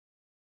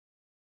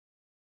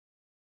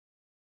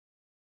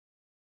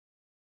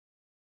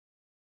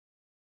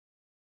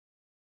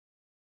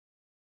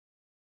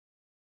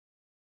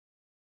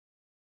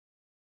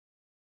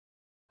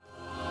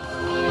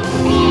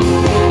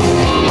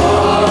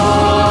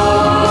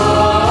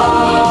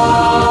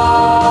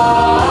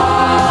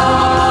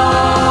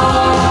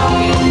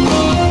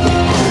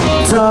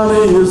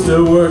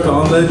to work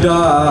on the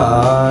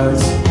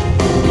docks.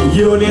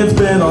 Union's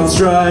been on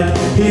strike,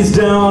 he's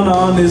down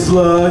on his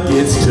luck,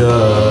 it's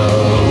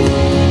tough,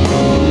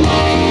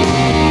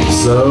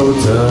 so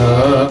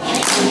tough.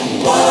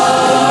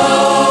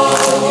 Whoa,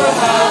 we're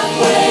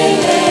halfway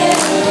there,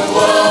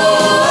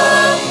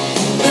 whoa,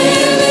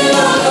 living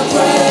on a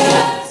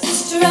prayer.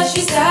 Sister as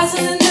she stands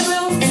in the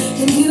room,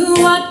 and you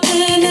walked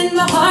in and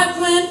my heart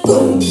went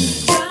boom.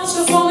 Sounds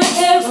for former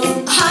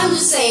arrow. I'm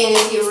just saying,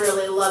 if you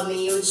really love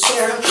me, you would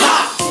share them.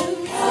 Ha!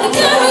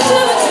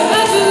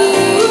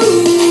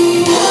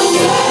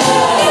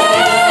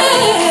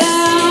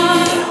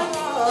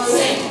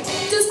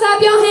 Just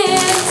clap your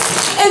hands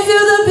and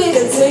feel the beat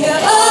and sing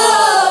it.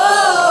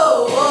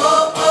 Oh,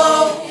 oh,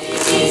 oh.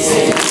 Sing,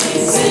 sing,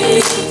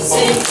 sing,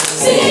 sing,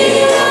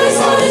 sing out as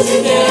hard as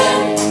you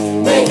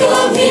can. Break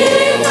along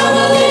here, come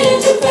on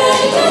in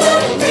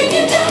Japan. Bring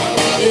it down.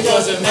 It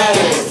doesn't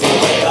matter if you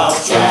get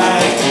off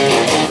track.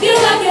 Feel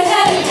like you're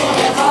headed for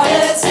a heart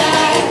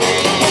attack.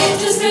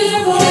 Just feel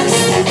your voice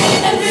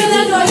and feel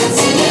that noise and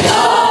sing it.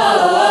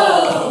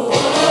 Oh, oh,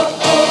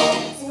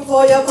 oh. Sing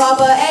for your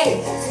papa,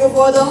 ayy. Sing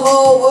for the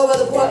whole world, but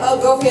the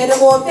girlfriend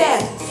number one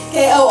fan.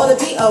 K.O. on the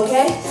beat,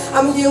 okay?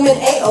 I'm a human,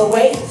 A.O.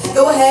 Wait.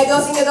 Go ahead,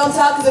 go sing it, don't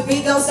talk, cause the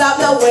beat don't stop.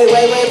 No, wait.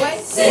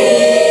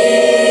 Sing.